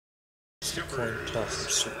It's the coin toss for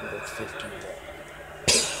Super Bowl 51.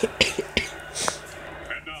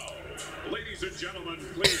 And now, ladies and gentlemen,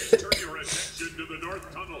 please turn your attention to the North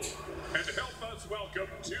Tunnel and help us welcome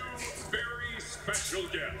two very special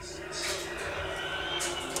guests.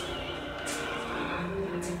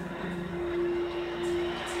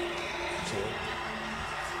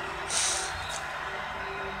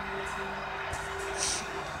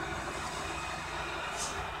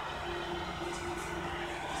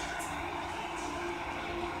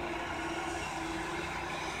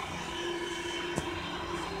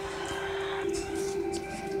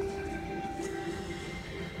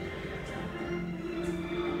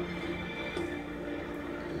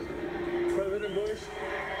 President Bush,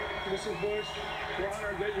 Mrs. Bush, we're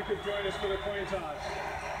honored that you could join us for the coin toss.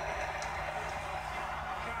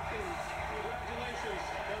 Captain, congratulations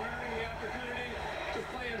on earning the opportunity to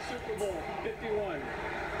play in Super Bowl 51.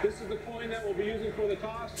 This is the coin that we'll be using for the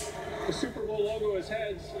toss. The Super Bowl logo is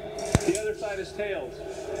heads, the other side is tails.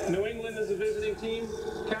 New England is the visiting team.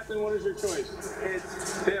 Captain, what is your choice?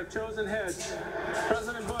 Heads. They have chosen heads.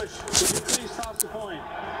 President Bush, would you please toss the coin?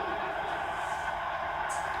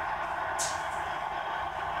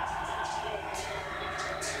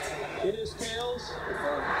 It is tails.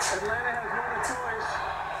 Atlanta has won a choice,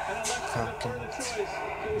 and I'd like to defer the choice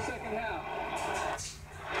to the second half.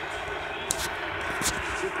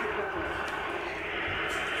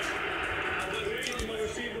 New England will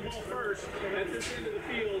receive the ball first at this end of the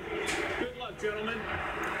field. Good luck, gentlemen.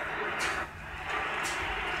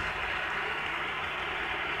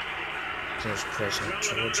 There's President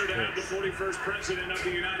George To have the Bush. 41st President of the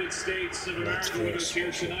United States of America with us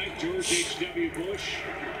here tonight, George H.W. Bush.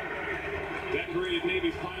 Decorated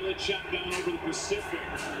Navy pilot, shot down over the Pacific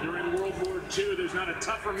during World War II. There's not a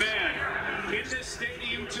tougher man in this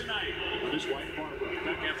stadium tonight. With his wife, Barbara.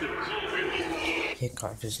 Back after this.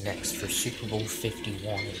 Kickoff is next for Super Bowl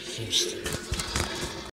 51 in Houston.